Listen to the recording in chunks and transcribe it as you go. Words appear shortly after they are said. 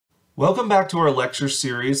Welcome back to our lecture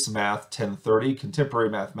series, Math 1030, Contemporary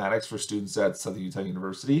Mathematics for students at Southern Utah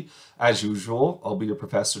University. As usual, I'll be your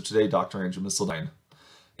professor today, Dr. Andrew Misseldine.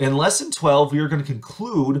 In Lesson 12, we are going to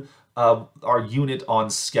conclude our unit on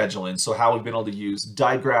scheduling, so how we've been able to use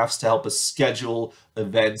digraphs to help us schedule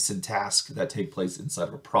events and tasks that take place inside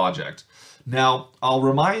of a project. Now, I'll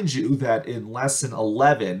remind you that in Lesson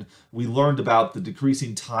 11, we learned about the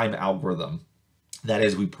decreasing time algorithm. That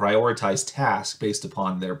is, we prioritize tasks based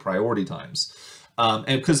upon their priority times. And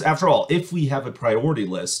because after all, if we have a priority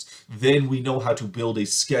list, then we know how to build a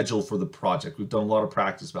schedule for the project. We've done a lot of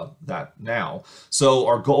practice about that now. So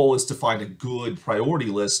our goal is to find a good priority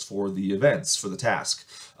list for the events, for the task.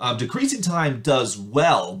 Decreasing time does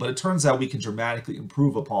well, but it turns out we can dramatically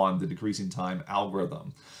improve upon the decreasing time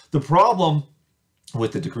algorithm. The problem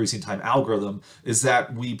with the decreasing time algorithm is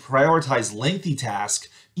that we prioritize lengthy tasks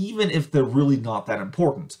even if they're really not that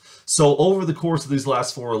important. So over the course of these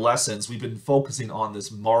last 4 lessons, we've been focusing on this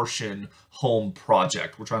Martian home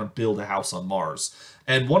project. We're trying to build a house on Mars.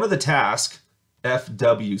 And one of the tasks,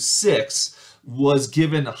 FW6, was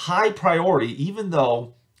given high priority even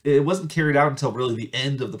though it wasn't carried out until really the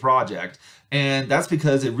end of the project. And that's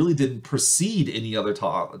because it really didn't precede any other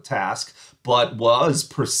task, but was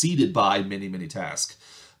preceded by many, many tasks.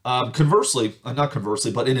 Conversely, not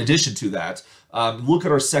conversely, but in addition to that, look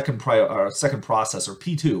at our second processor,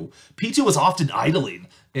 P2. P2 was often idling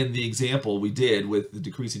in the example we did with the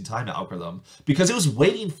decreasing time algorithm because it was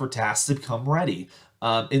waiting for tasks to become ready.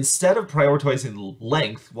 Instead of prioritizing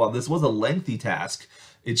length, while this was a lengthy task,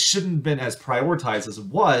 it shouldn't have been as prioritized as it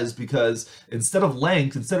was because instead of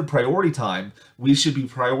length, instead of priority time, we should be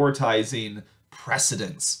prioritizing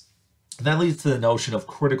precedence. And that leads to the notion of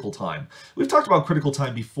critical time. We've talked about critical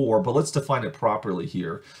time before, but let's define it properly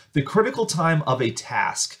here. The critical time of a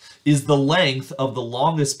task is the length of the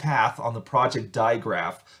longest path on the project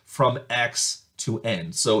digraph from X to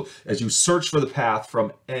N. So as you search for the path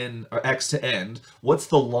from N or X to N, what's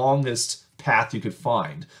the longest path you could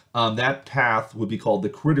find? That path would be called the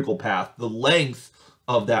critical path. The length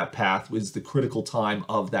of that path is the critical time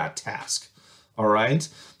of that task. All right?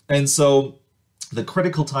 And so the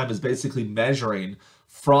critical time is basically measuring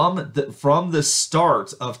from the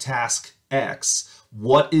start of task X,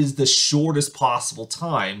 what is the shortest possible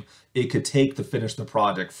time it could take to finish the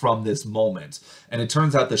project from this moment. And it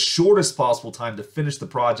turns out the shortest possible time to finish the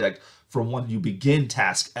project from when you begin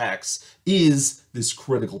task X is this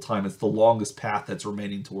critical time. It's the longest path that's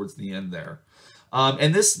remaining towards the end there.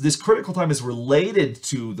 And this critical time is related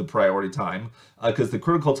to the priority time because the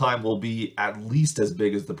critical time will be at least as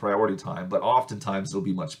big as the priority time, but oftentimes it'll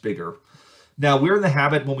be much bigger. Now we're in the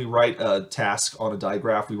habit when we write a task on a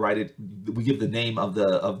digraph, we give the name of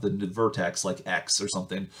the vertex like X or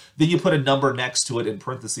something. Then you put a number next to it in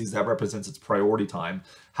parentheses that represents its priority time.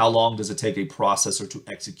 How long does it take a processor to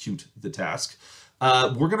execute the task?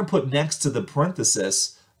 We're going to put next to the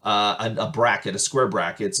parenthesis a bracket, a square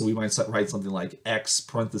bracket. So we might write something like X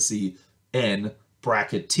parenthesis N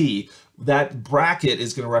bracket T. That bracket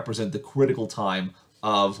is going to represent the critical time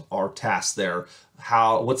of our task there.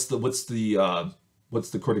 What's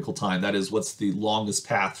the critical time? That is, what's the longest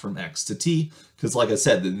path from X to T? Because like I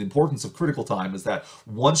said, the importance of critical time is that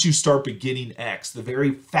once you start beginning X, the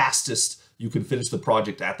very fastest you can finish the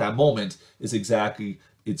project at that moment is exactly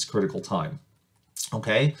its critical time.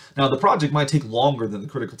 Okay, now the project might take longer than the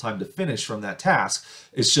critical time to finish from that task.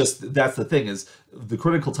 It's just, that's the thing, is the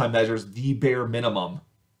critical time measures the bare minimum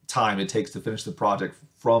time it takes to finish the project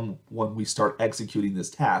from when we start executing this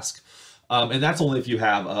task. And that's only if you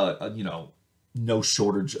have no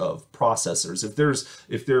shortage of processors.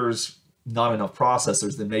 If there's not enough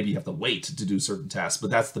processors, then maybe you have to wait to do certain tasks,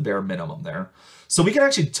 but that's the bare minimum there. So we can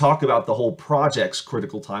actually talk about the whole project's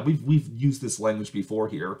critical time. We've used this language before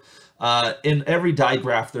here. In every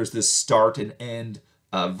digraph, there's this start and end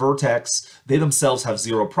vertex. They themselves have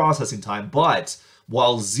 0 processing time, but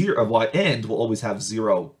while end will always have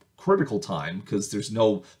 0 critical time because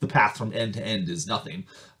the path from end to end is nothing.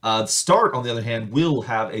 Start, on the other hand, will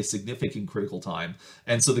have a significant critical time.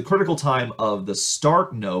 And so the critical time of the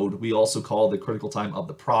start node, we also call the critical time of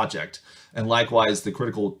the project. And likewise, the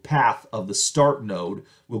critical path of the start node,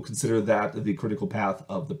 we'll consider that the critical path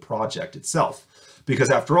of the project itself. Because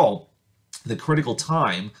after all, the critical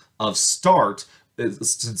time of start,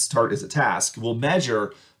 since start is a task, will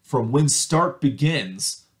measure from when start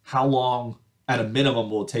begins, how long at a minimum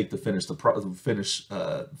will it take to finish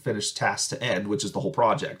finish task to end, which is the whole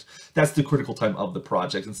project. That's the critical time of the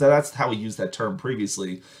project. And so that's how we used that term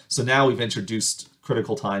previously. So now we've introduced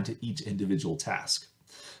critical time to each individual task.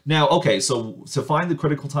 Now, okay, so to find the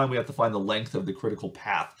critical time, we have to find the length of the critical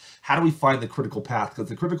path. How do we find the critical path? Because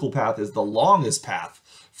the critical path is the longest path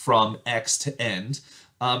from X to end.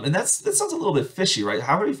 And that sounds a little bit fishy, right?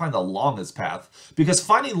 How do we find the longest path? Because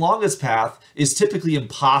finding longest path is typically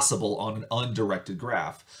impossible on an undirected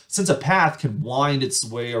graph, since a path can wind its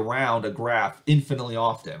way around a graph infinitely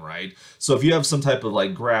often, right? So if you have some type of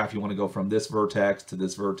like graph, you want to go from this vertex to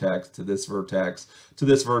this vertex to this vertex to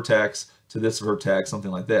this vertex to this vertex,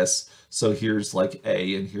 something like this. So here's like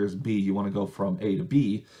A and here's B. You want to go from A to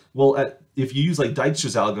B. Well, if you use like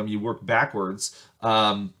Dijkstra's algorithm, you work backwards.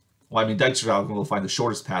 Well, I mean, Dijkstra's algorithm will find the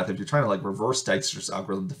shortest path. If you're trying to like reverse Dijkstra's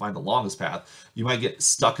algorithm to find the longest path, you might get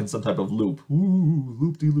stuck in some type of loop. Ooh,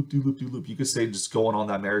 loop-de-loop-de-loop-de-loop. You could say just going on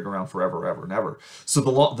that merry-go-round forever, ever, and ever. So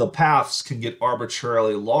the paths can get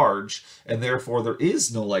arbitrarily large, and therefore there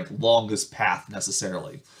is no like longest path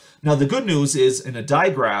necessarily. Now, the good news is in a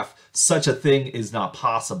digraph, such a thing is not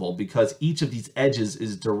possible because each of these edges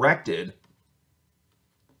is directed.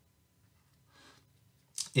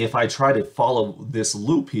 If I try to follow this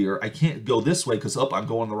loop here, I can't go this way because, I'm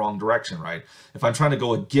going the wrong direction, right? If I'm trying to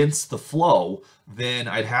go against the flow, then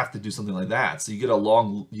I'd have to do something like that. So you get a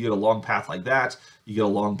long path like that, you get a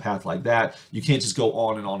long path like that. You can't just go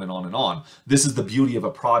on and on and on and on. This is the beauty of a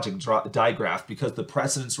project digraph, because the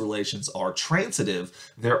precedence relations are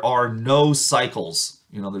transitive. There are no cycles.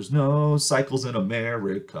 You know, there's no cycles in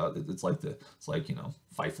America. It's like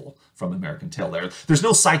Feifel from American Tail there. There's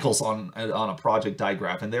no cycles on a project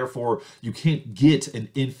digraph, and therefore you can't get an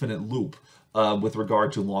infinite loop with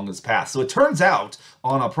regard to longest path. So it turns out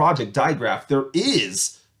on a project digraph, there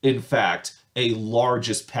is, in fact, a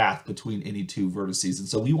largest path between any two vertices, and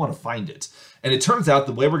so we want to find it. And it turns out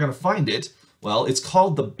the way we're going to find it, well, it's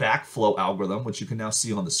called the backflow algorithm, which you can now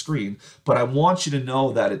see on the screen. But I want you to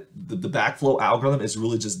know that the backflow algorithm is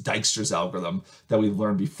really just Dijkstra's algorithm that we've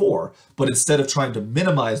learned before. But instead of trying to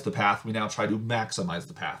minimize the path, we now try to maximize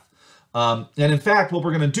the path. And in fact, what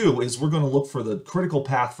we're going to do is we're going to look for the critical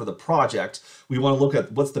path for the project. We want to look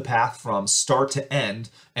at what's the path from start to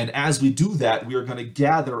end. And as we do that, we are going to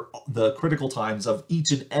gather the critical times of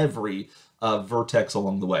each and every vertex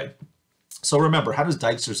along the way. So remember, how does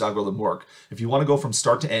Dijkstra's algorithm work? If you want to go from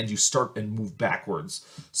start to end, you start and move backwards.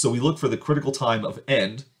 So we look for the critical time of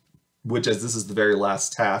end, which, as this is the very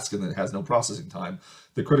last task and it has no processing time,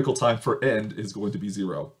 the critical time for end is going to be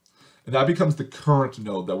 0. And that becomes the current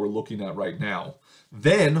node that we're looking at right now.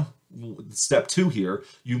 Then, step 2 here,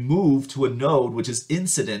 you move to a node which is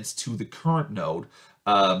incident to the current node.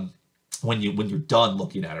 When you're done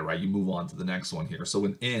looking at it, right, you move on to the next one here. So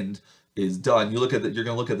when end is done, you're going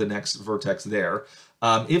to look at the next vertex there.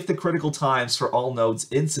 If the critical times for all nodes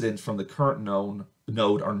incident from the current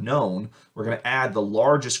node are known, we're going to add the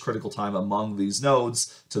largest critical time among these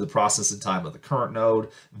nodes to the processing time of the current node.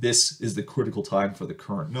 This is the critical time for the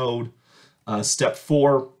current node. Step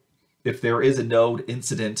 4, if there is a node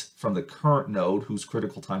incident from the current node whose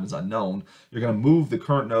critical time is unknown, you're going to move the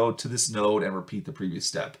current node to this node and repeat the previous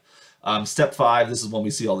step. Step 5, this is one we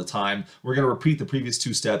see all the time. We're going to repeat the previous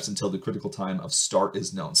 2 steps until the critical time of start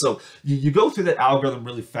is known. So you go through that algorithm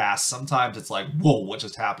really fast. Sometimes it's like, whoa, what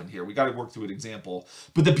just happened here? We got to work through an example.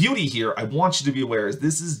 But the beauty here, I want you to be aware, is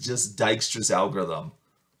this is just Dijkstra's algorithm.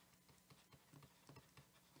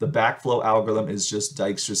 The backflow algorithm is just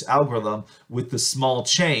Dijkstra's algorithm with the small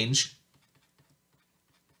change,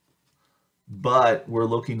 but we're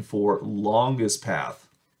looking for longest path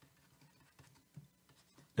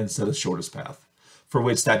instead of shortest path, for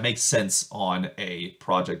which that makes sense on a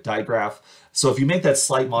project digraph. So if you make that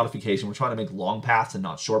slight modification, we're trying to make long paths and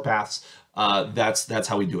not short paths. That's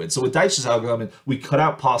how we do it. So with Dijkstra's algorithm, we cut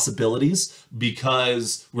out possibilities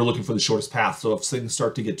because we're looking for the shortest path. So if things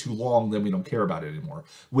start to get too long, then we don't care about it anymore.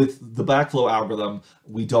 With the backflow algorithm,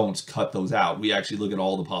 we don't cut those out. We actually look at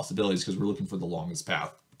all the possibilities because we're looking for the longest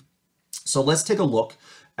path. So let's take a look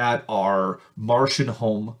at our Martian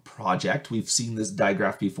home project. We've seen this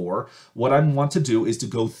digraph before. What I want to do is to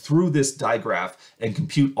go through this digraph and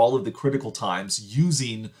compute all of the critical times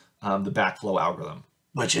using the backflow algorithm,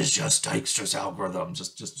 which is just Dijkstra's algorithm,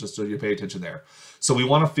 just so you pay attention there. So we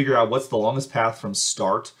want to figure out what's the longest path from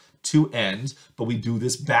start to end, but we do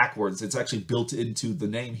this backwards. It's actually built into the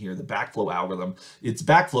name here, the backflow algorithm. It's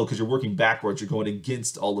backflow because you're working backwards. You're going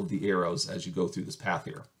against all of the arrows as you go through this path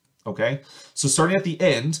here. Okay, so starting at the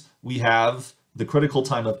end, we have the critical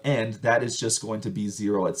time of end. That is just going to be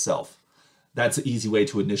 0 itself. That's an easy way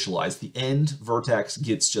to initialize. The end vertex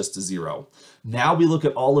gets just a 0. Now we look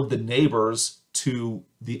at all of the neighbors to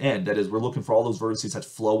the end. That is, we're looking for all those vertices that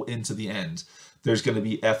flow into the end. There's going to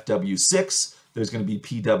be FW6, there's going to be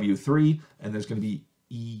PW3, and there's going to be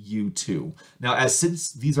EU2. Now,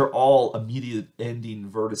 since these are all immediate ending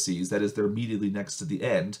vertices, that is, they're immediately next to the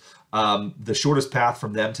end, the shortest path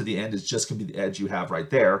from them to the end is just going to be the edge you have right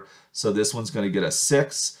there. So this one's going to get a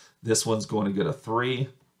 6, this one's going to get a 3,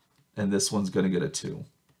 and this one's going to get a 2.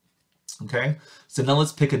 Okay, so now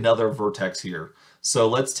let's pick another vertex here. So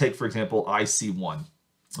let's take, for example, IC1.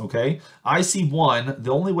 Okay, IC1,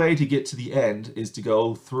 the only way to get to the end is to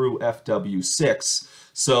go through FW6.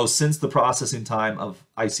 So since the processing time of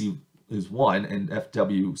IC is 1 and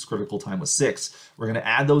FW's critical time was 6, we're going to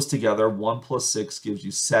add those together. 1 plus 6 gives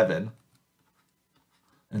you 7.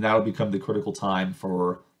 And that will become the critical time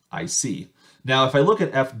for IC. Now, if I look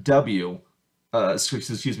at FW,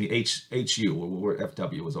 excuse me, HU, where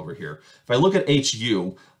FW was over here. If I look at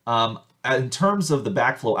HU, in terms of the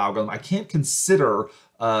backflow algorithm, I can't consider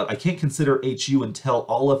HU until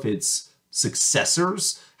all of its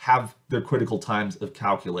successors have their critical times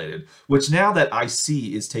calculated, which now that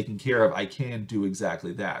IC is taken care of, I can do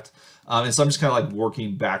exactly that. And so I'm just kind of like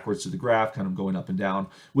working backwards to the graph, kind of going up and down,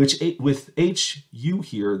 which with HU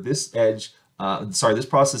here, this edge, this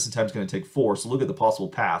processing time is going to take 4. So look at the possible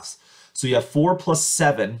paths. So you have 4 plus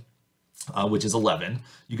 7, which is 11.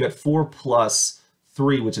 You get 4 plus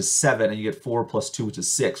 3, which is 7, and you get 4 plus 2, which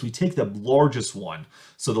is 6. We take the largest one.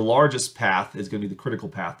 So the largest path is going to be the critical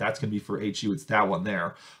path. That's going to be for HU. It's that one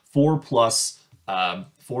there. 4 plus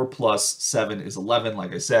 7 is 11,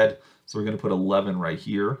 like I said. So we're going to put 11 right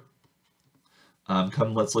here.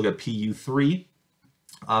 Let's look at PU3.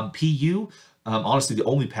 PU, honestly, the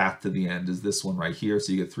only path to the end is this one right here.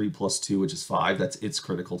 So you get 3 plus 2, which is 5. That's its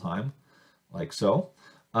critical time, like so.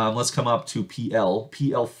 Let's come up to PL.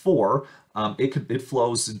 PL4, it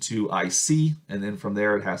flows into IC, and then from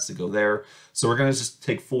there it has to go there. So we're going to just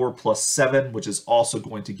take 4 plus 7, which is also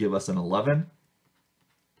going to give us an 11,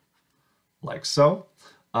 like so.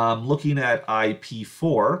 Looking at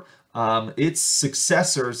IP4, its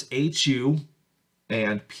successors, HU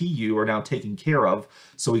and PU, are now taken care of,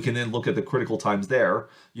 so we can then look at the critical times there.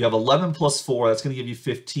 You have 11 plus 4, that's going to give you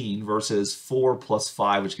 15, versus 4 plus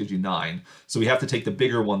 5, which gives you 9. So we have to take the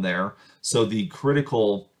bigger one there. So the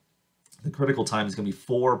critical time is going to be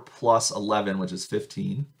 4 plus 11, which is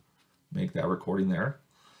 15. Make that recording there.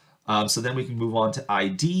 So then we can move on to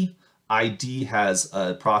ID. ID has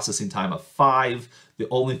a processing time of 5. The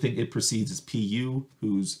only thing it precedes is PU,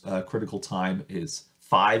 whose critical time is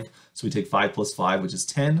 5. So we take 5 plus 5, which is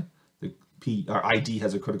 10. Our ID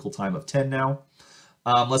has a critical time of 10 now.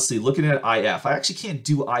 Let's see, looking at IF. I actually can't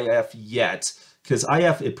do IF yet, because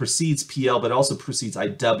IF, it precedes PL, but it also precedes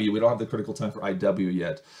IW. We don't have the critical time for IW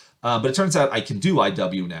yet. But it turns out I can do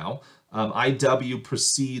IW now. IW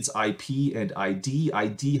precedes IP and ID.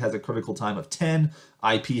 ID has a critical time of 10.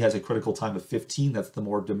 IP has a critical time of 15. That's the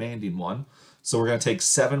more demanding one. So we're going to take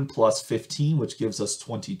 7 plus 15, which gives us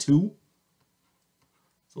 22.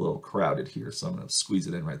 It's a little crowded here, so I'm going to squeeze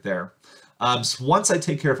it in right there. So once I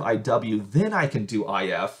take care of IW, then I can do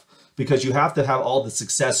IF, because you have to have all the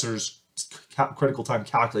successors critical time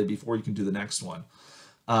calculated before you can do the next one.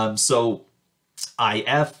 So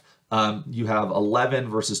IF, you have 11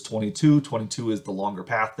 versus 22. 22 is the longer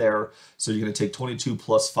path there. So you're going to take 22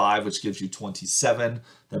 plus 5, which gives you 27.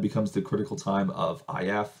 That becomes the critical time of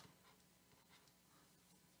IF,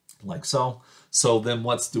 like so. So then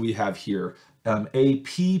what do we have here?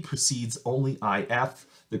 AP precedes only IF.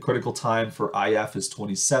 The critical time for IF is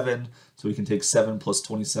 27. So we can take 7 plus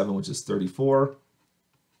 27, which is 34.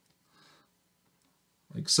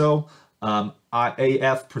 Like so.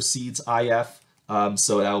 AF precedes IF.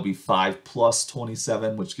 So that will be 5 plus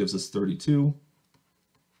 27, which gives us 32.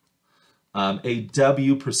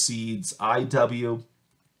 AW precedes IW.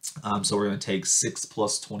 So we're going to take 6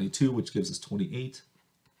 plus 22, which gives us 28.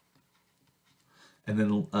 And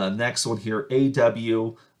then next one here,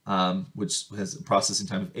 AW, which has a processing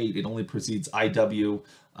time of 8. It only precedes IW,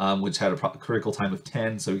 which had a critical time of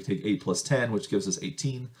 10. So we take 8 plus 10, which gives us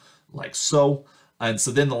 18, like so. And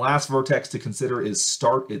so then the last vertex to consider is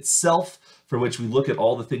start itself, for which we look at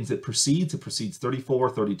all the things it precedes. It precedes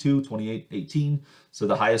 34, 32, 28, 18. So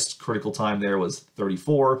the highest critical time there was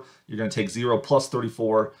 34. You're going to take 0 plus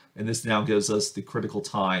 34, and this now gives us the critical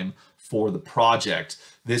time for the project.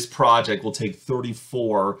 This project will take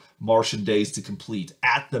 34 Martian days to complete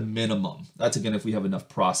at the minimum. That's again if we have enough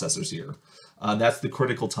processors here. That's the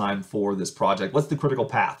critical time for this project. What's the critical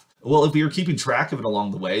path? Well, if we were keeping track of it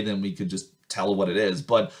along the way, then we could just tell what it is.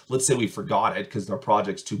 But let's say we forgot it because our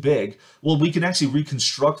project's too big. Well, we can actually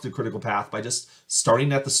reconstruct the critical path by just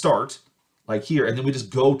starting at the start, like here, and then we just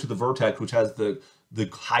go to the vertex, which has the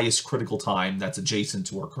highest critical time that's adjacent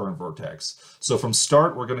to our current vertex. So from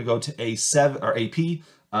start, we're going to go to A7 or AP.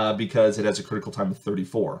 because it has a critical time of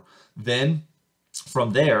 34. Then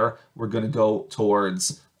from there, we're going to go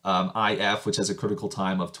towards IF, which has a critical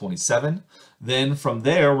time of 27. Then from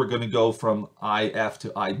there, we're going to go from IF to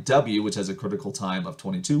IW, which has a critical time of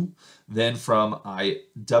 22. Then from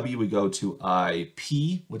IW, we go to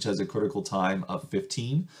IP, which has a critical time of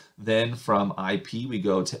 15. Then from IP, we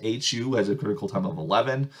go to HU, which has a critical time of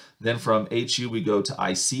 11. Then from HU, we go to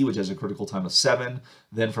IC, which has a critical time of 7.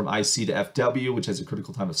 Then from IC to FW, which has a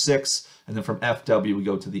critical time of 6. And then from FW, we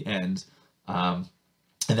go to the end.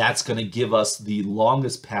 And that's going to give us the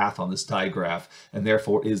longest path on this digraph, and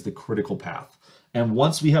therefore is the critical path. And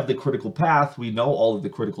once we have the critical path, we know all of the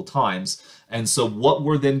critical times. And so what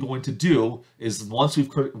we're then going to do is once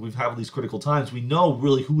we've had these critical times, we know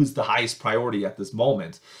really who is the highest priority at this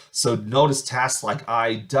moment. So notice tasks like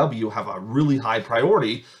IW have a really high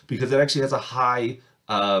priority because it actually has a high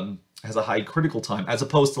critical time, as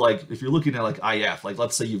opposed to like if you're looking at like IF, like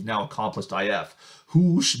let's say you've now accomplished IF.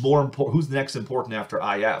 Who's next important after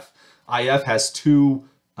IF? IF has two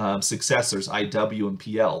successors, IW and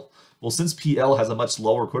PL. Well, since PL has a much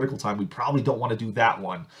lower critical time, we probably don't want to do that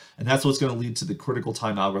one. And that's what's going to lead to the critical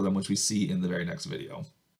time algorithm, which we see in the very next video.